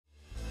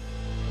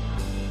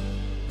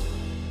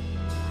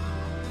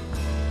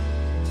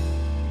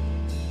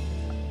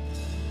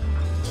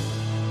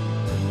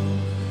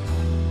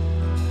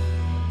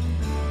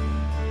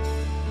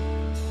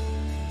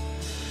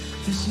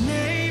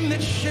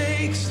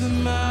shakes the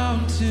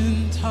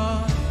mountain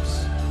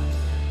tops,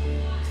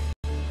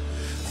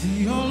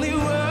 the only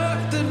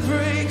word that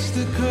breaks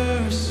the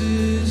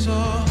curses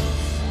off.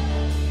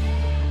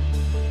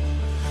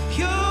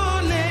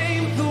 Your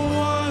name, the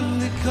one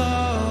that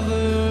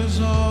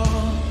covers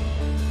all,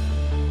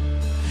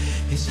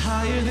 is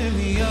higher than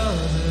the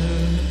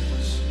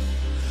others,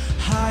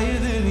 higher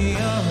than the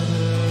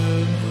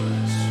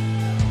others.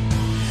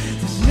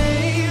 This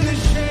name that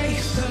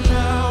shakes the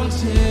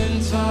mountain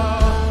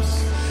tops,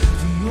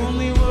 the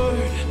only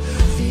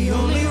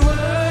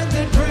word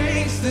that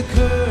breaks the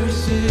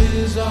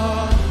curses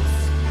off.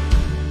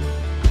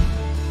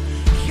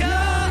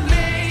 Your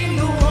name,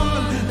 the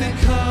one that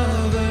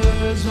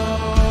covers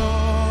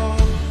all,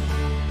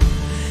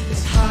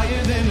 is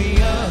higher than the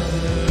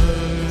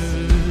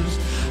others,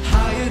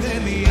 higher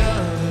than the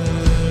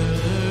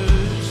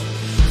others.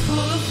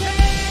 Full of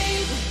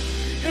faith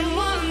and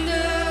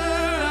wonder,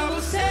 I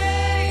will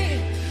say,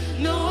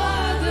 no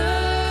other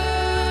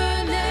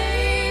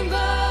name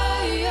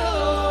but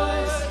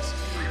yours,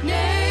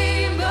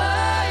 name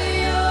but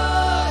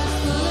yours.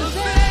 Full of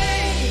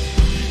faith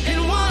and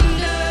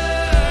wonder,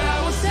 I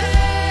will say,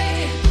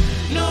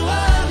 no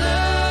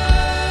other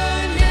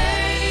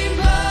name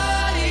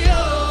but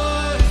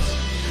yours,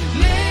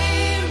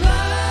 name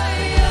but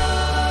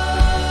yours.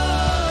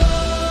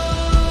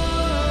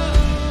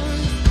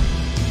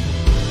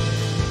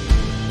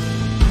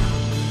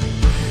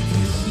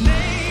 This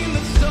name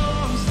that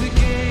storms the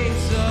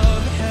gates of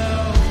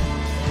hell,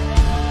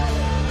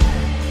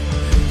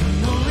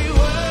 the only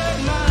word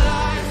my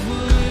life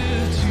will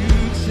live to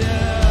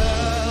tell.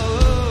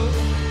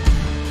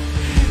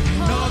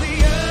 And all the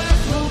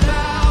earth will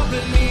bow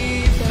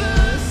beneath the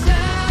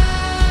sound.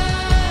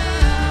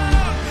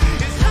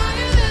 It's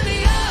higher than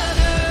the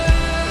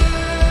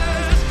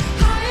others,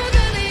 higher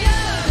than the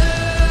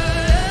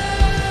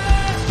others.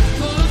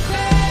 Full of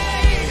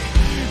faith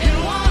and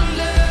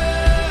wonder,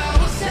 I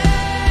will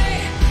say,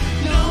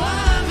 no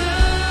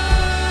other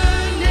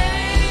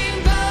name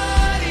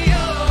but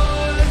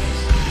yours,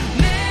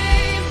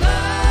 name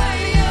but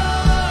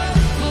yours.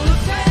 Full of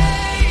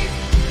faith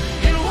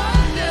and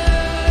wonder,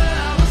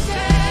 I will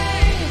say,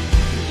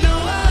 no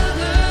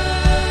other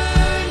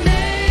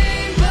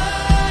name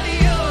but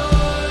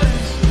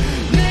yours,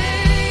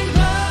 name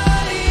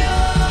but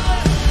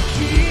yours.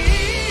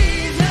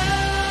 Jesus,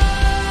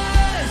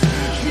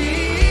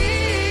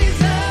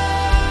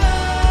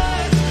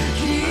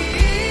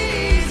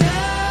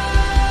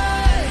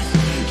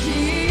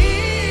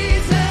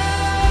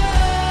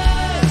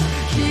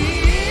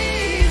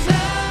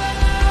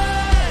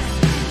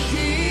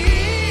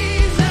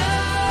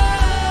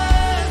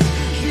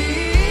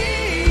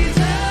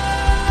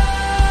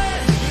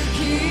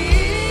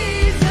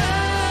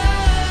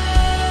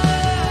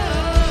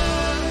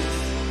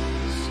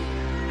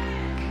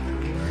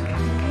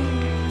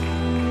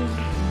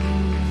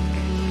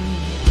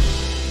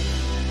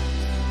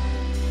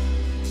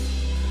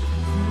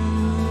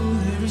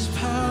 there is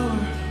power,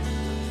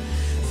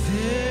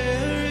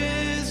 there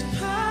is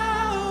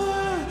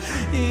power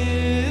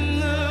in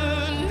the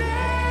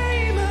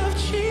name of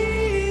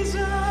Jesus.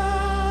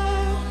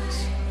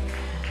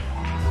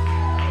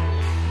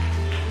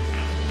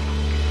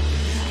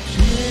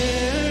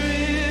 There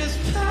is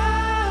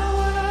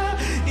power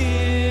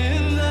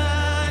in the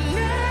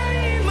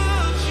name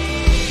of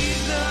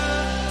Jesus.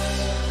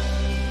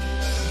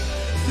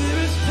 There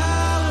is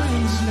power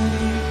in His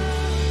name.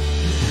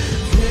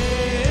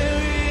 There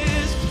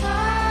is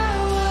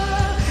power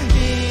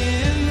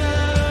in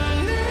the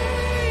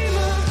name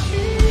of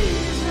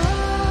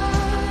Jesus.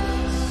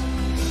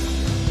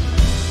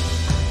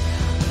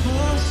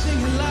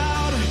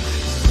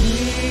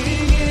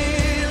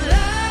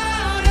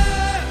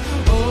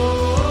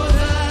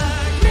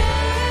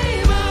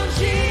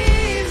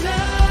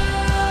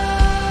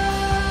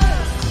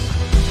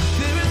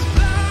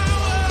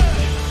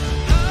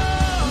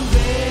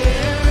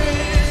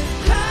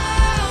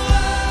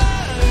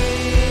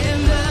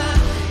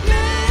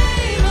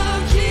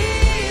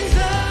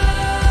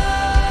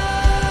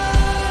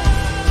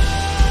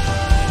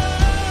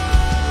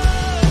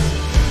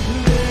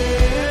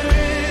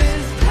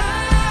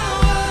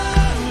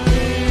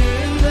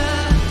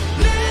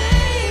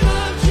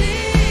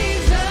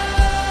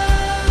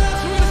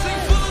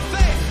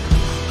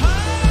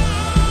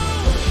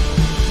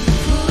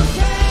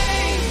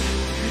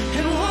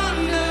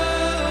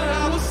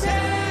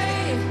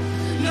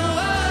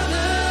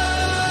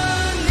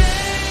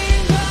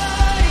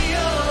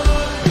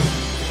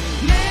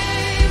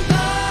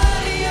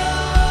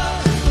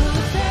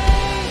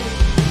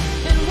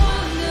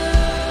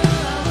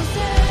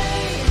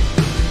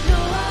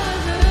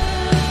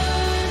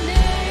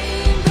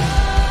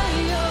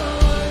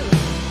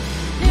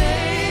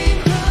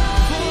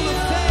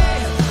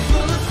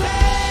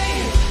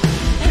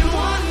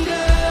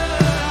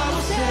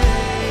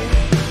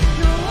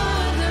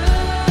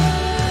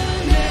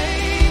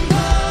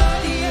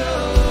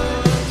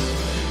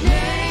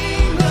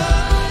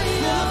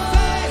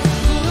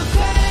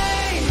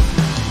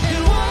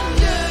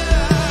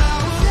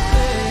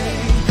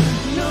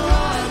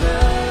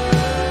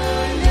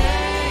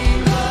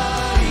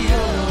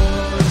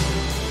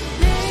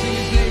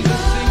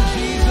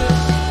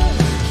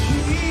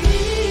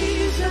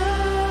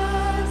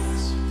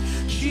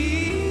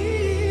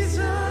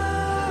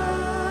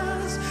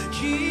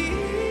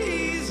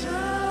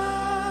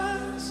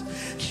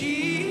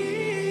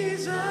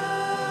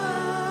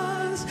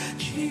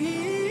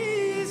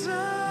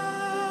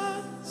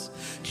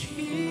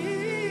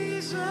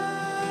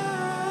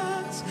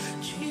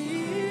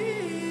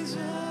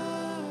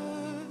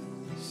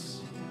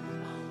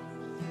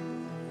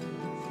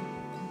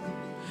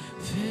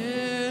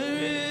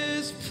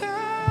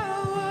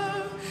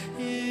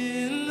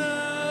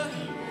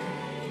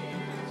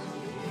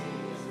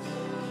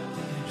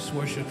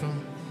 worship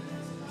him.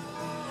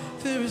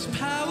 There is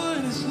power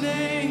in his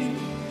name.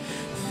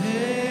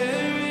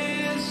 There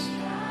is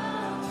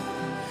power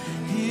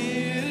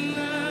in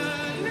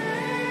the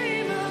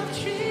name of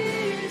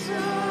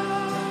Jesus.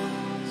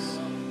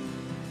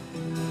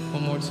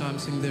 One more time,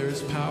 sing, there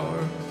is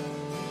power.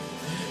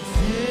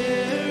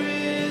 There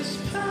is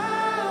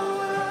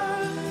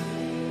power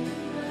in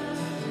the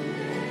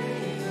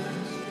name of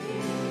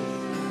Jesus.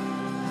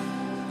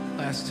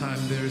 Last time,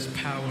 there is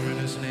power in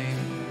his name.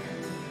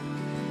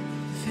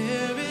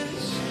 There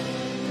is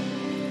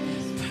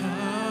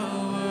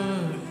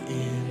power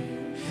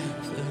in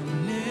the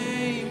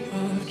name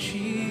of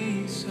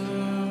Jesus.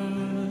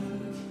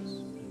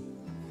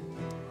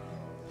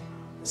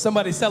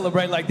 Somebody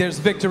celebrate like there's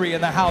victory in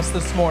the house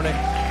this morning.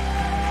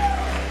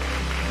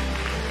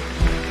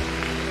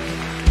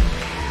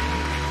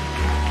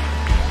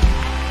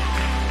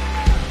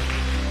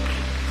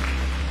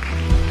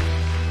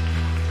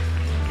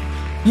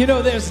 You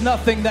know, there's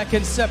nothing that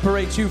can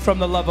separate you from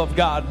the love of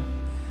God.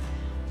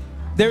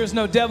 There is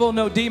no devil,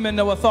 no demon,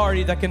 no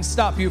authority that can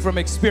stop you from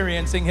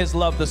experiencing his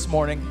love this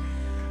morning.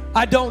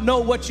 I don't know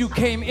what you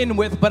came in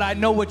with, but I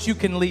know what you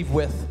can leave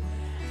with.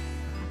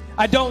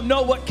 I don't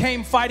know what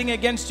came fighting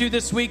against you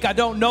this week. I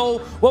don't know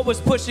what was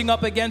pushing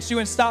up against you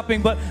and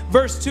stopping, but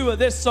verse 2 of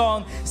this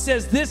song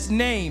says, this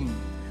name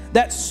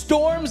that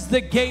storms the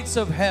gates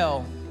of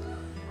hell,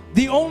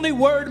 the only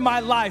word my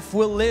life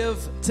will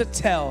live to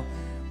tell.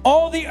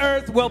 All the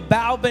earth will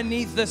bow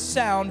beneath the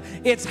sound.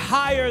 It's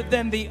higher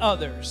than the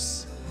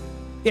others.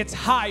 It's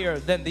higher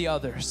than the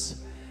others.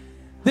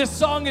 This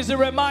song is a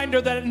reminder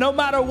that no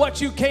matter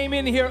what you came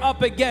in here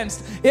up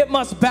against, it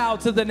must bow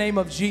to the name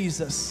of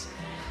Jesus.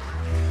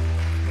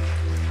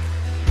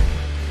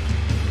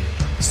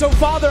 So,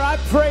 Father, I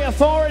pray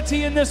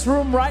authority in this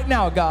room right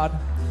now, God.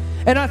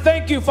 And I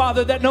thank you,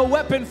 Father, that no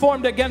weapon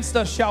formed against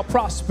us shall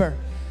prosper.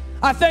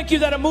 I thank you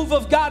that a move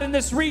of God in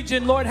this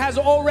region, Lord, has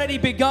already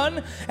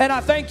begun. And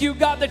I thank you,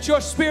 God, that your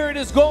spirit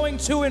is going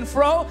to and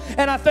fro.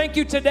 And I thank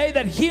you today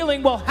that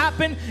healing will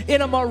happen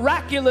in a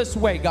miraculous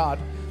way, God.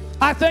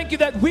 I thank you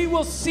that we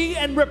will see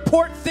and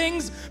report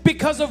things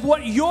because of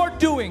what you're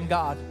doing,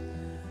 God.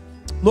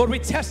 Lord, we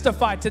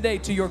testify today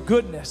to your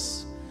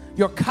goodness,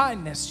 your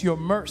kindness, your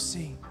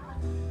mercy.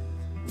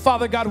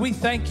 Father God, we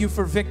thank you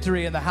for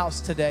victory in the house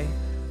today.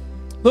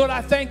 Lord,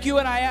 I thank you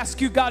and I ask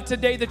you, God,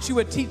 today that you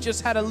would teach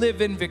us how to live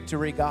in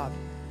victory, God.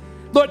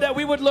 Lord, that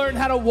we would learn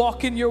how to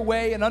walk in your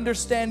way and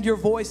understand your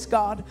voice,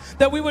 God.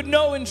 That we would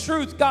know in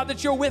truth, God,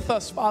 that you're with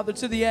us, Father,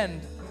 to the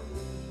end.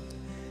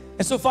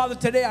 And so, Father,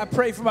 today I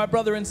pray for my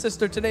brother and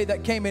sister today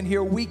that came in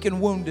here weak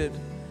and wounded.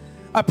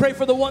 I pray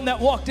for the one that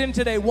walked in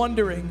today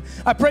wondering.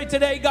 I pray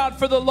today, God,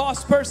 for the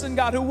lost person,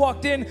 God, who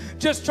walked in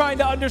just trying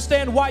to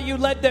understand why you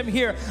led them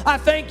here. I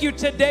thank you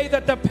today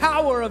that the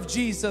power of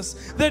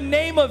Jesus, the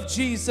name of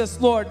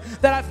Jesus, Lord,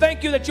 that I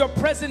thank you that your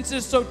presence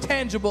is so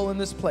tangible in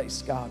this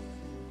place, God.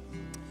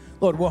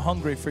 Lord, we're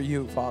hungry for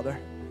you, Father.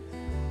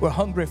 We're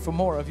hungry for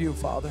more of you,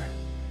 Father.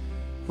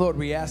 Lord,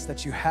 we ask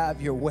that you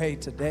have your way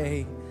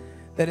today,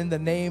 that in the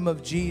name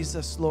of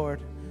Jesus,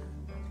 Lord,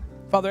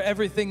 Father,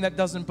 everything that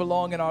doesn't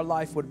belong in our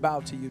life would bow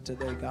to you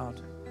today, God.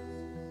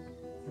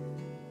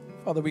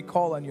 Father, we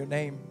call on your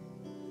name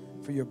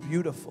for you're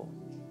beautiful,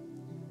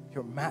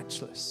 you're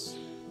matchless,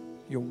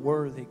 you're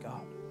worthy,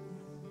 God.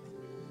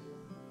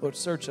 Lord,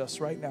 search us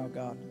right now,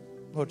 God.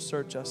 Lord,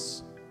 search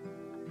us.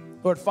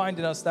 Lord, find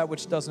in us that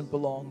which doesn't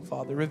belong,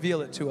 Father.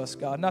 Reveal it to us,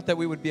 God. Not that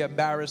we would be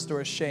embarrassed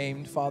or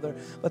ashamed, Father,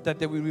 but that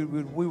we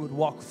would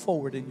walk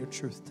forward in your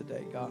truth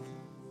today, God.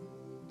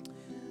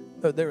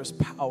 Lord, there is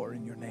power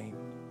in your name.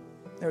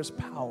 There's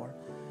power.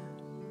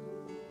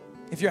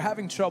 If you're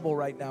having trouble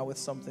right now with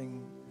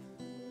something,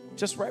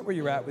 just right where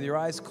you're at, with your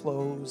eyes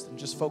closed and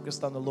just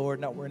focused on the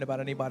Lord, not worrying about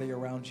anybody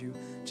around you,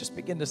 just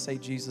begin to say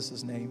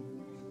Jesus' name.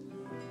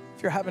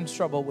 If you're having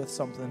trouble with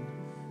something,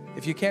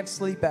 if you can't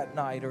sleep at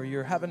night, or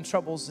you're having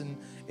troubles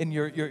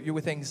you're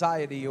with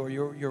anxiety, or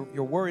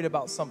you're worried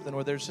about something,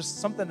 or there's just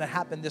something that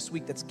happened this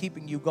week that's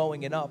keeping you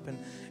going and up,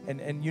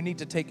 and you need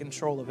to take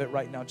control of it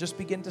right now, just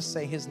begin to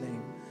say his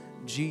name,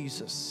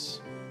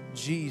 Jesus.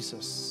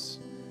 Jesus,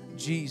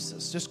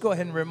 Jesus. Just go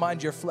ahead and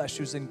remind your flesh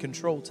who's in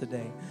control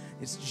today.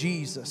 It's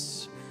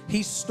Jesus.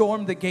 He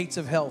stormed the gates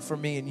of hell for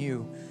me and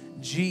you.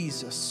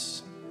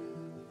 Jesus.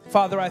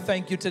 Father, I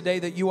thank you today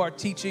that you are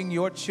teaching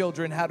your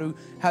children how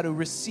to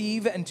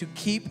receive and to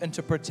keep and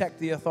to protect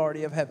the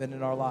authority of heaven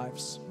in our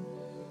lives.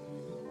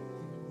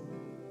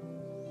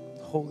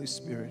 Holy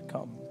Spirit,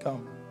 come,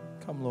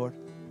 Lord.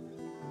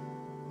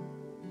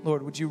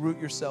 Lord, would you root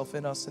yourself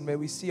in us, and may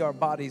we see our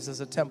bodies as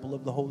a temple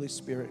of the Holy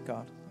Spirit,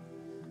 God.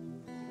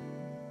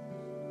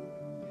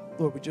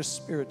 Lord, would your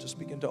spirit just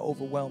begin to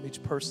overwhelm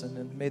each person,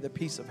 and may the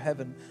peace of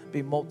heaven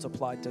be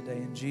multiplied today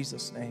in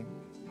Jesus' name.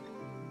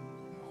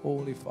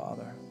 Holy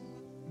Father.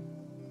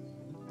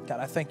 God,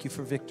 I thank you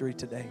for victory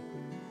today.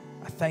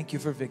 I thank you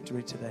for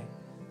victory today.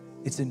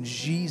 It's in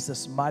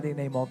Jesus' mighty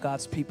name all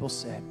God's people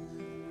said.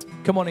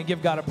 Come on and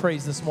give God a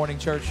praise this morning,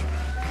 church.